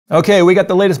Okay, we got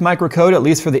the latest microcode, at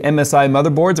least for the MSI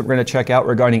motherboards, that we're going to check out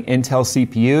regarding Intel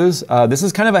CPUs. This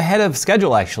is kind of ahead of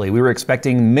schedule, actually. We were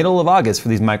expecting middle of August for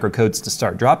these microcodes to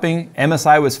start dropping.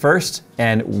 MSI was first,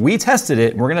 and we tested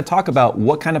it. We're going to talk about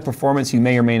what kind of performance you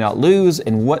may or may not lose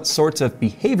and what sorts of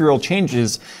behavioral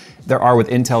changes there are with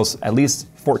Intel's at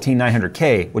least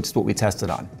 14900K, which is what we tested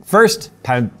on. First,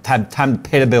 time to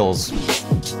pay the bills.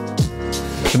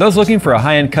 For those looking for a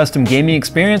high-end custom gaming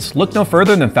experience, look no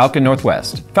further than Falcon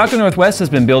Northwest. Falcon Northwest has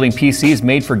been building PCs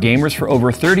made for gamers for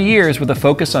over 30 years with a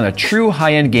focus on a true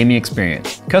high-end gaming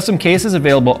experience. Custom cases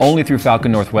available only through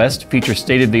Falcon Northwest feature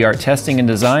state-of-the-art testing and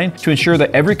design to ensure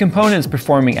that every component is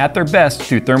performing at their best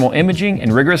through thermal imaging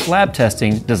and rigorous lab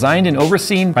testing designed and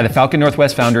overseen by the Falcon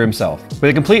Northwest founder himself.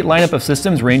 With a complete lineup of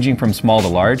systems ranging from small to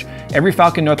large, every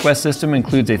Falcon Northwest system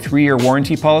includes a 3-year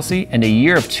warranty policy and a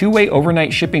year of 2-way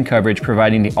overnight shipping coverage,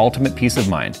 providing the ultimate peace of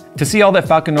mind. To see all that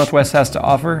Falcon Northwest has to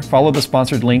offer, follow the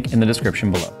sponsored link in the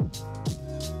description below.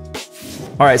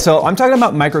 All right, so I'm talking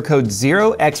about microcode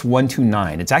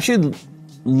 0x129. It's actually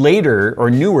later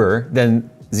or newer than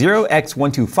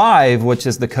 0x125, which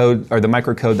is the code or the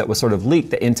microcode that was sort of leaked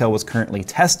that Intel was currently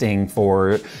testing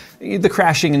for the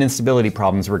crashing and instability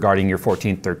problems regarding your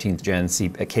 14th, 13th gen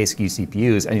K-SKU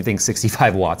CPUs, anything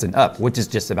 65 watts and up, which is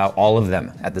just about all of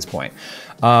them at this point.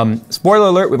 Spoiler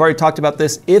alert, we've already talked about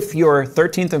this. If your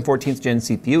 13th and 14th gen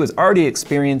CPU is already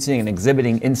experiencing and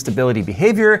exhibiting instability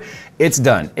behavior, it's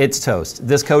done, it's toast.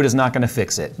 This code is not gonna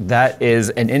fix it. That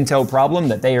is an Intel problem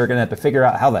that they are gonna have to figure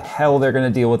out how the hell they're gonna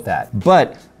deal with that.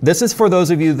 But this is for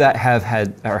those of you that have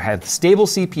had or have stable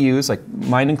CPUs, like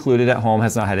mine included at home,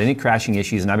 has not had any crashing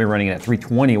issues, and I've been running it at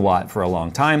 320 watt for a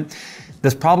long time.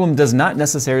 This problem does not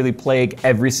necessarily plague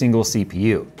every single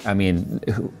CPU. I mean,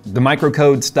 the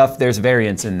microcode stuff, there's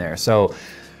variance in there. So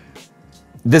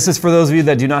this is for those of you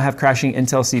that do not have crashing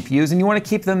Intel CPUs and you want to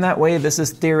keep them that way. This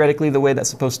is theoretically the way that's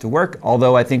supposed to work,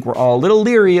 although I think we're all a little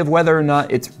leery of whether or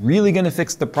not it's really going to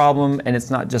fix the problem and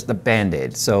it's not just a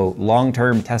band-aid. So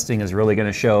long-term testing is really going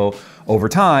to show over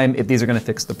time if these are going to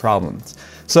fix the problems.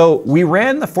 So we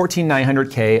ran the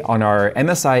 14900K on our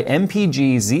MSI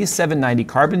MPG Z790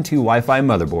 Carbon 2 Wi-Fi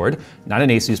motherboard, not an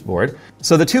ASUS board.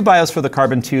 So the two BIOS for the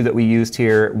Carbon 2 that we used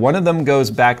here, one of them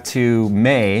goes back to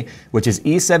May, which is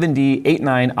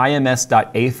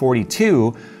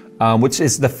E7D89IMS.A42, which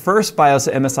is the first BIOS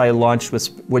that MSI launched,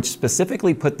 which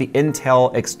specifically put the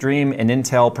Intel Extreme and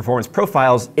Intel Performance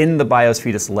profiles in the BIOS for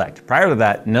you to select. Prior to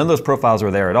that, none of those profiles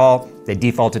were there at all. They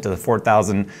defaulted to the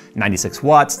 4096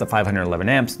 watts, the 511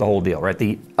 amps, the whole deal, right?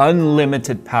 The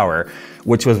unlimited power,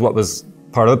 which was what was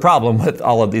part of the problem with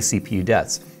all of these CPU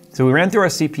deaths. So we ran through our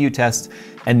CPU test,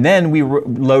 and then we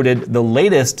loaded the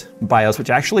latest BIOS,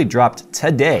 which actually dropped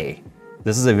today.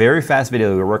 This is a very fast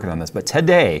video, we're working on this, but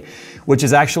today, which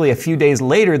is actually a few days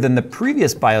later than the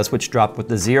previous BIOS, which dropped with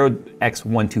the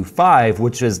 0x125,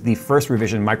 which is the first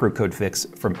revision microcode fix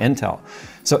from Intel.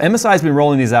 So MSI has been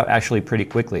rolling these out actually pretty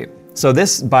quickly. So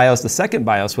this BIOS, the second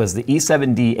BIOS, was the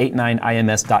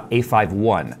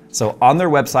E7D89IMS.A51. So on their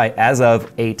website as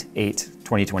of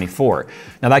 8/8/2024.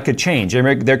 Now that could change.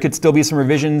 There could still be some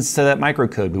revisions to that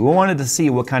microcode, but we wanted to see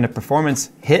what kind of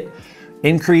performance hit,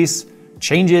 increase,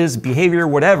 changes, behavior,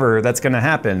 whatever that's gonna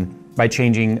happen by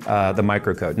changing the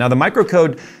microcode. Now the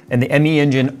microcode and the ME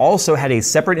engine also had a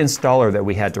separate installer that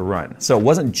we had to run. So it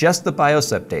wasn't just the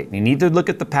BIOS update. You need to look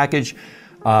at the package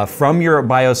from your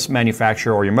BIOS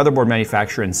manufacturer or your motherboard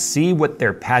manufacturer and see what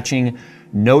their patching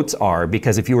notes are,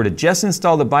 because if you were to just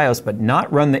install the BIOS but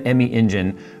not run the ME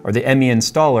engine or the ME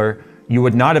installer, you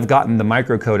would not have gotten the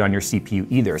microcode on your CPU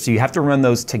either. So you have to run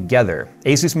those together.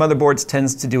 ASUS Motherboards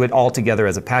tends to do it all together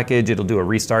as a package. It'll do a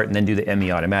restart and then do the ME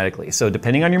automatically. So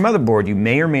depending on your motherboard, you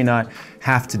may or may not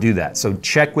have to do that. So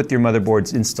check with your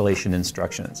motherboard's installation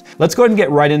instructions. Let's go ahead and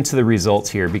get right into the results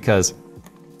here, because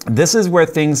this is where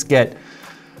things get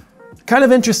kind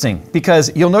of interesting,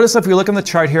 because you'll notice if we look on the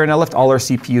chart here, and I left all our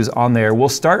CPUs on there, we'll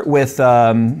start with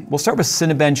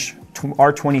Cinebench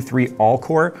R23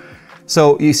 All-Core.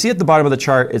 So you see at the bottom of the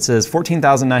chart, it says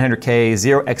 14900K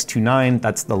 0x29,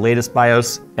 that's the latest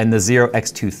BIOS, and the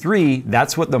 0x23,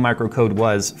 that's what the microcode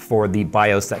was for the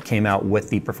BIOS that came out with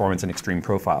the performance and extreme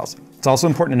profiles. It's also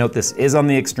important to note this is on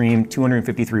the extreme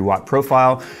 253 watt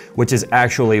profile, which is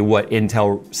actually what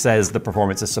Intel says the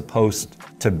performance is supposed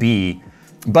to be.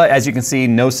 But as you can see,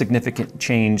 no significant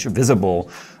change visible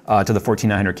to the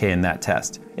 14900K in that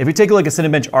test. If we take a look at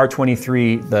Cinebench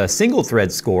R23, the single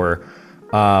thread score,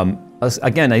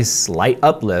 again, a slight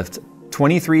uplift,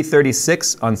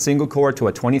 2336 on single core to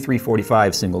a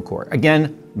 2345 single core.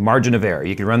 Again, margin of error.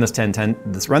 You can run this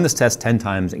test 10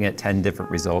 times and get 10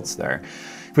 different results there.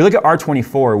 If we look at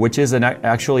R24, which is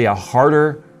actually a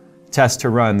harder test to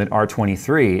run than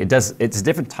R23. It's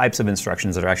different types of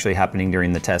instructions that are actually happening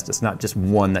during the test. It's not just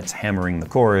one that's hammering the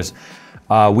cores.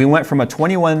 We went from a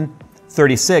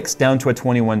 2136 down to a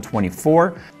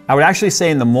 2124. I would actually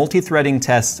say in the multi-threading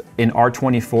test in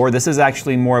R24, this is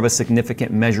actually more of a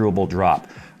significant measurable drop.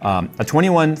 A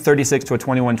 2136 to a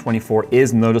 2124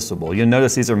 is noticeable. You'll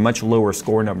notice these are much lower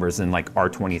score numbers than like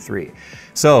R23.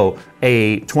 So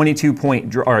a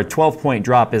 22-point or a 12-point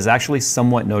drop is actually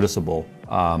somewhat noticeable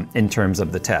in terms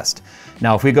of the test.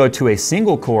 Now, if we go to a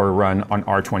single core run on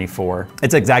R24,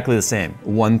 it's exactly the same,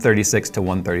 136 to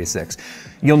 136.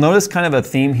 You'll notice kind of a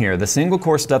theme here. The single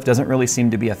core stuff doesn't really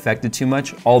seem to be affected too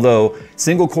much, although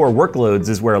single core workloads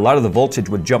is where a lot of the voltage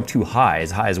would jump too high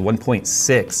as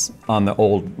 1.6 on the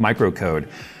old microcode,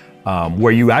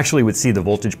 where you actually would see the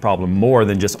voltage problem more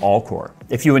than just all core.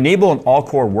 If you enable an all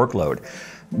core workload,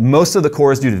 most of the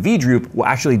cores due to V-droop will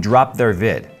actually drop their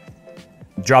vid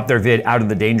out of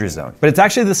the danger zone. But it's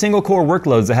actually the single core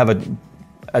workloads that have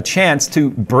a chance to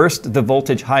burst the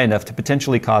voltage high enough to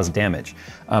potentially cause damage.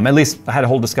 At least I had a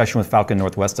whole discussion with Falcon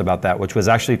Northwest about that, which was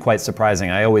actually quite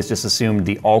surprising. I always just assumed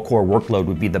the all-core workload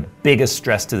would be the biggest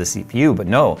stress to the CPU, but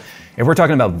no. If we're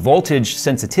talking about voltage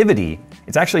sensitivity,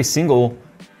 it's actually single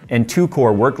and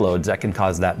two-core workloads that can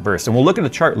cause that burst. And we'll look at a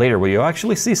chart later where you'll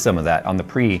actually see some of that on the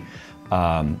pre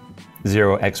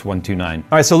 0x129. All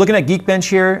right, so looking at Geekbench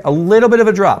here, a little bit of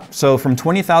a drop. So from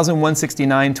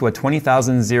 20,169 to a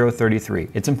 20,033.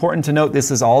 It's important to note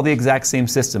this is all the exact same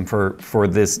system for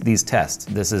these tests.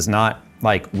 This is not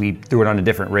like we threw it on a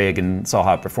different rig and saw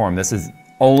how it performed. This is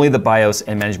only the BIOS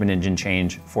and management engine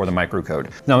change for the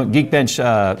microcode. Now,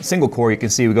 Geekbench single core, you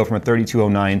can see we go from a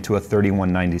 3209 to a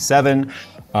 3197.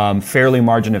 Fairly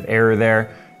margin of error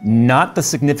there. Not the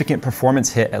significant performance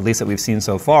hit, at least that we've seen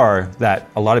so far, that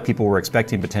a lot of people were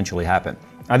expecting potentially happen.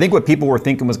 I think what people were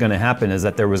thinking was going to happen is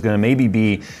that there was going to maybe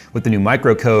be, with the new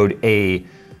microcode, a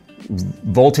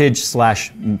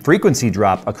voltage/frequency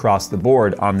drop across the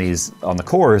board on the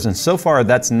cores, and so far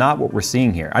that's not what we're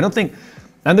seeing here. I don't think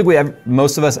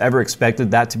most of us ever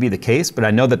expected that to be the case, but I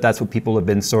know that that's what people have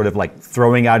been sort of like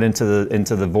throwing out into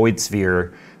the void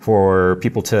sphere for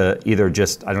people to either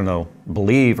just, I don't know,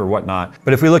 believe or whatnot.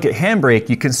 But if we look at Handbrake,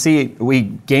 you can see we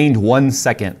gained 1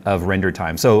 second of render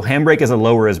time. So Handbrake is a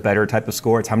lower is better type of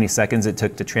score. It's how many seconds it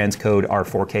took to transcode our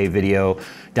 4K video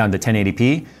down to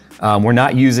 1080p. We're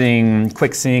not using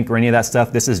quick sync or any of that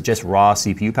stuff. This is just raw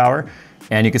CPU power.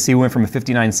 And you can see we went from a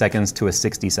 59 seconds to a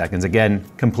 60 seconds. Again,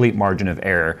 complete margin of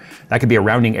error. That could be a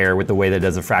rounding error with the way that it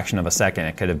does a fraction of a second.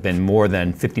 It could have been more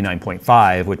than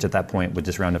 59.5, which at that point would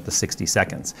just round up to 60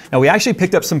 seconds. Now we actually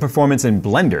picked up some performance in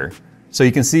Blender. So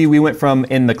you can see we went from,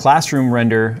 in the classroom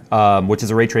render, which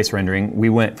is a ray trace rendering, we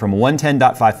went from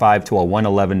 110.55 to a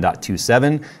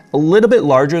 111.27. A little bit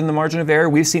larger than the margin of error.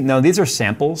 We've seen, now these are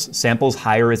samples. Samples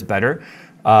higher is better.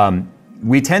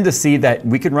 We tend to see that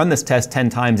we could run this test 10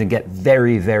 times and get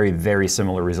very, very, very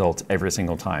similar results every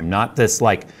single time, not this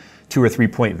like 2 or 3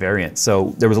 point variance.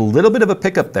 So there was a little bit of a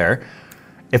pickup there.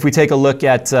 If we take a look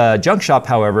at Junk Shop,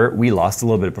 however, we lost a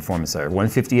little bit of performance there,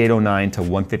 158.09 to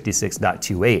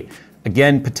 156.28.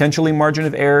 Again, potentially margin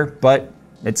of error, but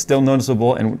it's still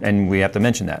noticeable, and we have to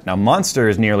mention that. Now Monster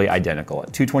is nearly identical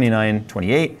at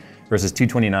 229.28 versus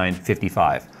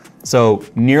 229.55. So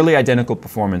nearly identical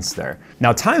performance there.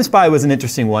 Now TimeSpy was an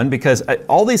interesting one because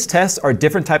all these tests are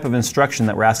different type of instruction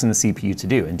that we're asking the CPU to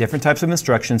do. And different types of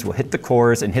instructions will hit the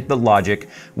cores and hit the logic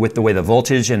with the way the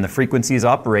voltage and the frequencies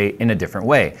operate in a different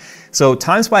way. So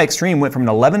TimeSpy Extreme went from an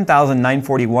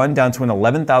 11,941 down to an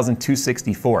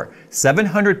 11,264.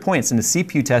 700 points in the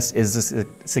CPU test is a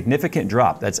significant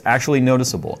drop. That's actually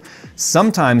noticeable.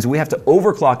 Sometimes we have to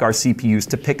overclock our CPUs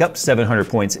to pick up 700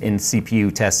 points in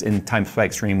CPU tests in TimeSpy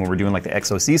Extreme when we're doing like the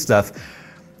XOC stuff.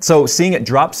 So seeing it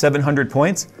drop 700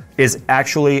 points is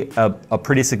actually a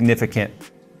pretty significant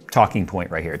talking point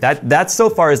right here. That so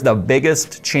far is the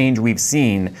biggest change we've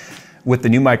seen with the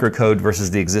new microcode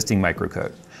versus the existing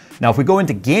microcode. Now, if we go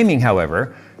into gaming,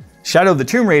 however, Shadow of the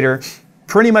Tomb Raider,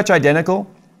 pretty much identical.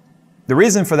 The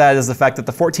reason for that is the fact that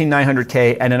the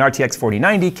 14900K and an RTX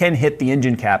 4090 can hit the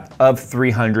engine cap of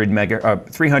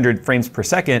 300 frames per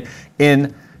second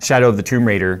in Shadow of the Tomb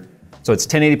Raider. So it's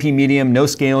 1080p medium, no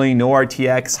scaling, no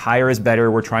RTX, higher is better.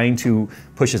 We're trying to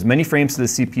push as many frames to the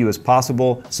CPU as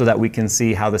possible so that we can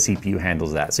see how the CPU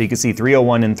handles that. So you can see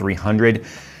 301 and 300.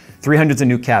 300's a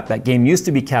new cap. That game used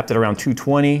to be capped at around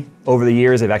 220. Over the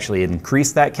years, they've actually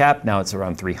increased that cap. Now it's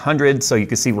around 300. So you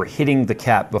can see we're hitting the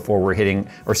cap before we're hitting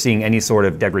or seeing any sort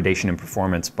of degradation in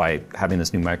performance by having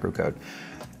this new microcode.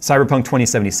 Cyberpunk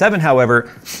 2077,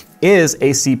 however, is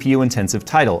a CPU-intensive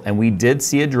title, and we did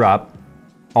see a drop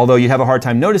although you have a hard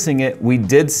time noticing it, we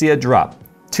did see a drop.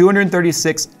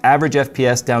 236 average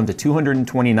FPS down to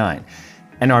 229.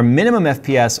 And our minimum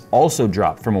FPS also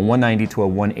dropped from a 190 to a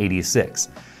 186.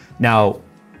 Now,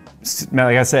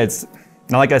 like I said,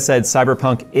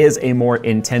 Cyberpunk is a more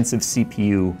intensive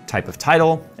CPU type of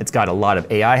title. It's got a lot of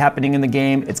AI happening in the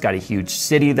game. It's got a huge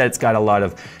city that's got a lot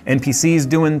of NPCs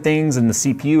doing things, and the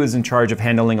CPU is in charge of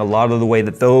handling a lot of the way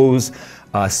that those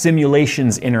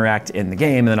simulations interact in the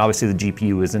game. And then obviously the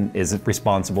GPU is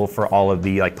responsible for all of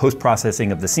the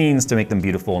post-processing of the scenes to make them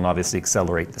beautiful and obviously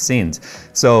accelerate the scenes.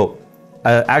 So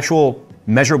actual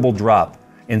measurable drop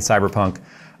in Cyberpunk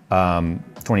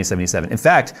 2077. In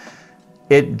fact,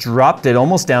 it dropped it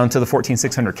almost down to the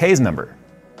 14600K's number.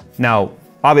 Now,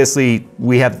 obviously,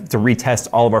 we have to retest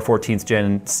all of our 14th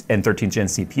gen and 13th gen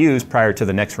CPUs prior to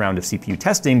the next round of CPU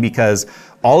testing, because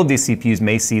all of these CPUs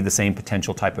may see the same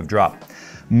potential type of drop.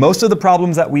 Most of the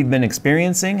problems that we've been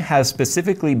experiencing has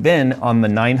specifically been on the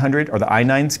 900 or the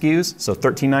i9 SKUs, so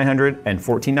 13900 and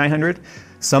 14900.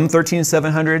 Some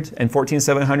 13700 and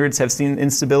 14700s have seen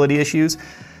instability issues.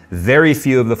 Very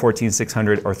few of the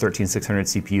 14600 or 13600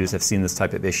 CPUs have seen this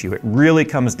type of issue. It really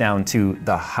comes down to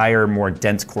the higher, more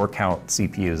dense core count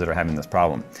CPUs that are having this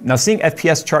problem. Now, seeing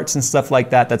FPS charts and stuff like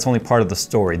that, that's only part of the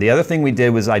story. The other thing we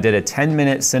did was I did a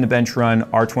 10-minute Cinebench run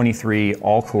R23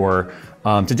 all core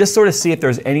to just sort of see if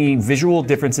there's any visual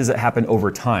differences that happen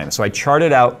over time. So I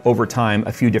charted out over time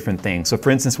a few different things. So for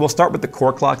instance, we'll start with the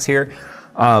core clocks here.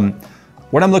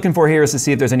 What I'm looking for here is to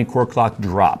see if there's any core clock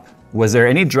drop. Was there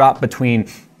any drop between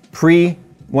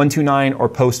pre-129 or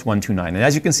post-129? And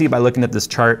as you can see by looking at this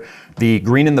chart, the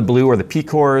green and the blue are the P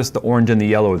cores, the orange and the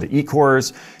yellow are the E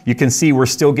cores. You can see we're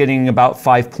still getting about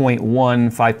 5.1,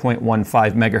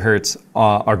 5.15 megahertz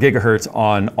or gigahertz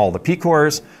on all the P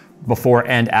cores before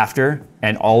and after,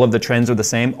 and all of the trends are the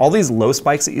same. All these low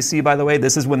spikes that you see, by the way,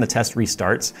 this is when the test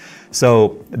restarts.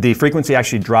 So the frequency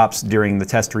actually drops during the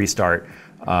test restart.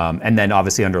 And then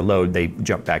obviously under load, they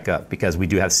jump back up because we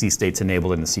do have C states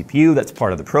enabled in the CPU. That's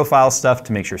part of the profile stuff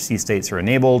to make sure C states are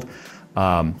enabled.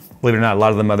 Believe it or not, a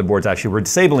lot of the motherboards actually were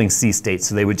disabling C states,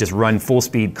 so they would just run full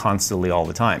speed constantly all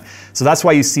the time. So that's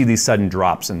why you see these sudden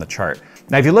drops in the chart.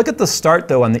 Now, if you look at the start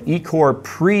though, on the E-core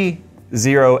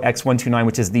pre-0x129,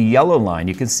 which is the yellow line,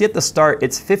 you can see at the start,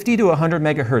 it's 50 to 100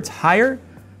 megahertz higher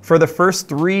for the first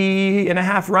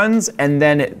 3.5 runs, and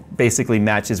then it basically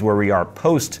matches where we are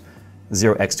post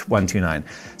 0x129.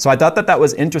 So I thought that that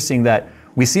was interesting that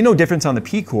we see no difference on the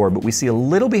P core, but we see a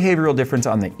little behavioral difference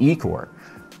on the E core.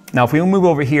 Now, if we move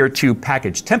over here to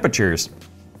package temperatures,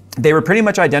 they were pretty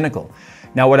much identical.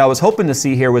 Now, what I was hoping to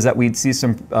see here was that we'd see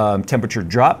some temperature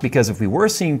drop, because if we were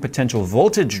seeing potential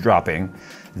voltage dropping,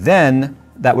 then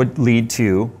that would lead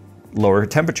to lower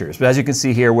temperatures. But as you can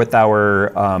see here with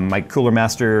our my Cooler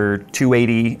Master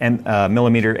 280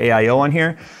 millimeter AIO on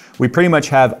here, we pretty much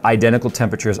have identical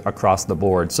temperatures across the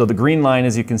board. So the green line,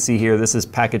 as you can see here, this is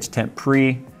package temp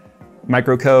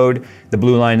pre-microcode. The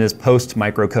blue line is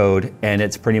post-microcode, and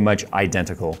it's pretty much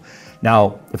identical.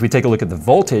 Now, if we take a look at the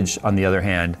voltage, on the other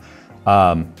hand,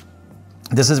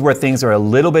 this is where things are a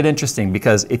little bit interesting,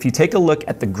 because if you take a look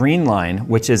at the green line,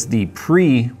 which is the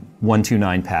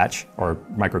pre-129 patch or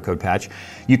microcode patch,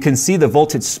 you can see the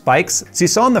voltage spikes. So you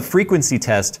saw in the frequency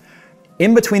test,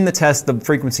 in between the tests, the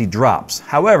frequency drops.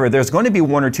 However, there's going to be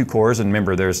 1 or 2 cores, and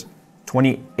remember, there's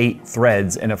 28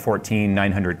 threads in a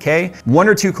 14900K. 1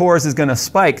 or 2 cores is going to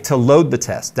spike to load the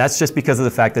test. That's just because of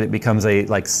the fact that it becomes a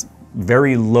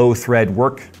very low thread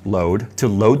workload to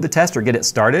load the test or get it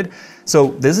started.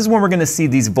 So this is when we're going to see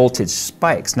these voltage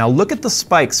spikes. Now look at the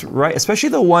spikes, right? Especially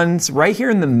the ones right here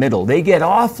in the middle. They get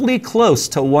awfully close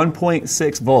to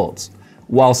 1.6 volts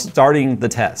while starting the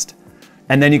test.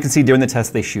 And then you can see during the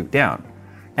test they shoot down.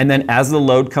 And then as the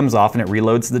load comes off and it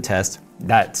reloads the test,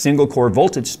 that single core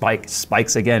voltage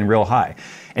spikes again real high.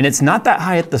 And it's not that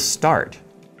high at the start.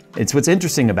 It's what's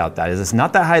interesting about that is it's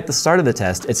not that high at the start of the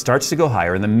test. It starts to go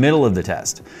higher in the middle of the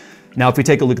test. Now, if we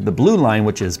take a look at the blue line,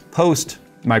 which is post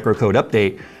microcode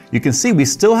update, you can see we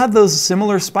still have those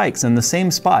similar spikes in the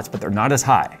same spots, but they're not as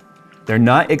high. They're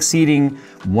not exceeding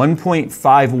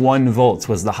 1.51 volts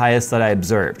was the highest that I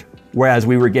observed, whereas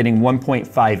we were getting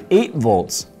 1.58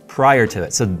 volts prior to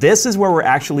it. So this is where we're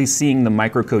actually seeing the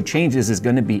microcode changes, is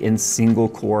going to be in single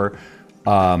core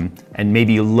and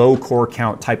maybe low core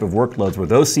count type of workloads, where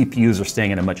those CPUs are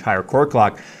staying at a much higher core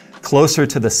clock, closer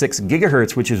to the 6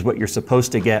 gigahertz, which is what you're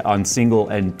supposed to get on single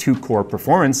and 2 core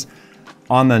performance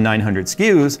on the 900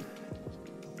 SKUs.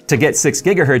 To get 6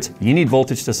 gigahertz, you need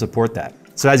voltage to support that.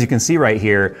 So as you can see right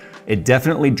here, it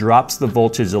definitely drops the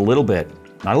voltage a little bit,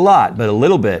 not a lot, but a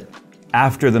little bit,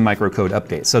 after the microcode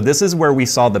update. So this is where we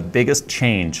saw the biggest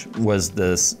change was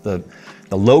the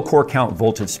low core count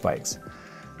voltage spikes.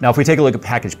 Now, if we take a look at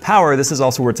package power, this is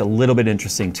also where it's a little bit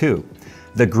interesting too.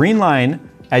 The green line,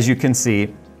 as you can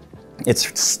see,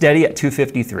 it's steady at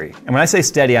 253. And when I say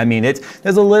steady, I mean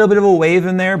there's a little bit of a wave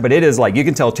in there, but it is like, you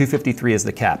can tell 253 is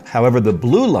the cap. However, the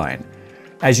blue line,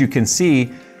 as you can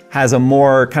see, has a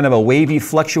more kind of a wavy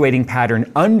fluctuating pattern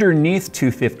underneath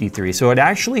 253. So it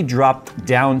actually dropped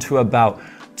down to about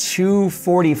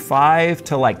 245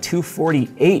 to like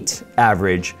 248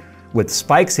 average with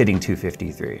spikes hitting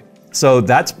 253. So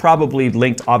that's probably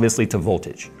linked obviously to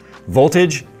voltage.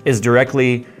 Voltage is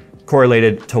directly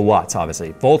correlated to watts,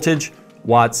 obviously. Voltage,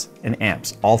 watts, and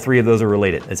amps. All three of those are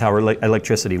related. It's how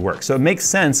electricity works. So it makes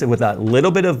sense that with that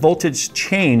little bit of voltage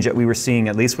change that we were seeing,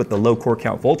 at least with the low core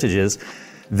count voltages,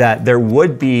 that there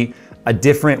would be a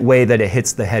different way that it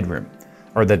hits the headroom,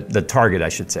 or the target, I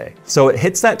should say. So it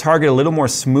hits that target a little more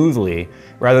smoothly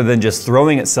rather than just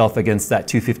throwing itself against that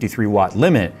 253 watt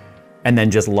limit and then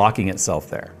just locking itself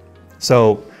there.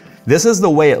 So this is the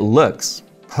way it looks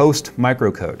post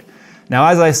microcode. Now,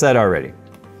 as I said already,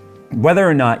 whether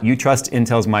or not you trust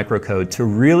Intel's microcode to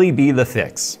really be the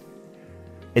fix,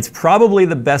 it's probably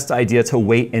the best idea to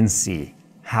wait and see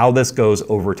how this goes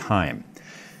over time.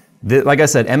 Like I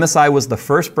said, MSI was the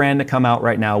first brand to come out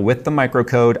right now with the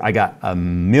microcode. I got a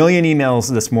million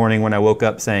emails this morning when I woke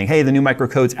up saying, hey, the new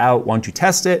microcode's out, why don't you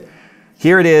test it?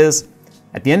 Here it is.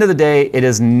 At the end of the day, it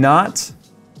is not,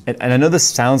 and I know this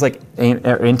sounds like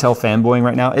Intel fanboying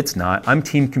right now, it's not. I'm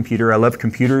team computer, I love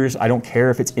computers. I don't care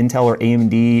if it's Intel or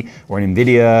AMD or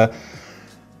NVIDIA.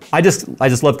 I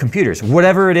just love computers,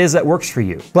 whatever it is that works for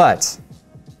you. But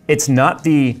it's not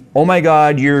the, oh my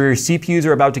God, your CPUs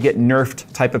are about to get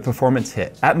nerfed type of performance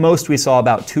hit. At most, we saw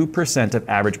about 2% of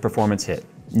average performance hit.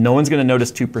 No one's gonna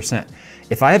notice 2%.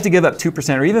 If I have to give up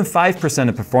 2% or even 5%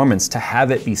 of performance to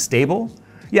have it be stable,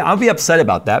 yeah, I'll be upset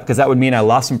about that because that would mean I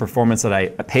lost some performance that I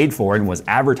paid for and was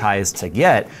advertised to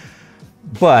get,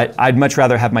 but I'd much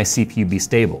rather have my CPU be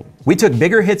stable. We took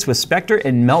bigger hits with Spectre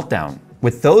and Meltdown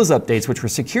with those updates, which were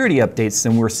security updates,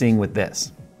 than we're seeing with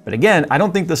this. But again, I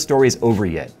don't think the story's over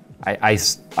yet.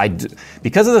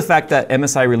 Because of the fact that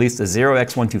MSI released a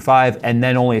 0x125 and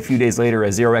then only a few days later a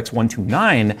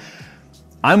 0x129,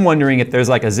 I'm wondering if there's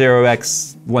like a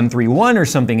 0x131 or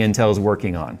something Intel's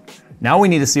working on. Now we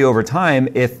need to see over time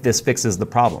if this fixes the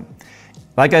problem.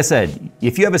 Like I said,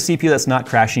 if you have a CPU that's not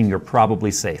crashing, you're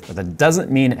probably safe, but that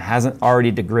doesn't mean it hasn't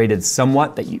already degraded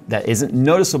somewhat that isn't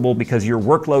noticeable because your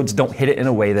workloads don't hit it in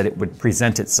a way that it would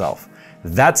present itself.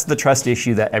 That's the trust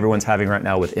issue that everyone's having right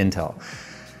now with Intel.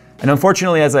 And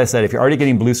unfortunately, as I said, if you're already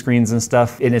getting blue screens and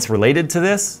stuff and it's related to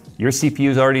this, your CPU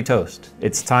is already toast.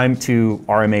 It's time to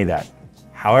RMA that,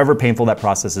 however painful that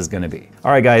process is gonna be.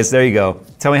 All right, guys, there you go.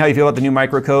 Tell me how you feel about the new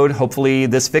microcode. Hopefully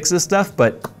this fixes stuff,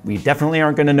 but we definitely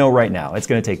aren't gonna know right now. It's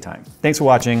gonna take time. Thanks for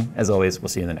watching. As always, we'll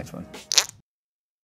see you in the next one.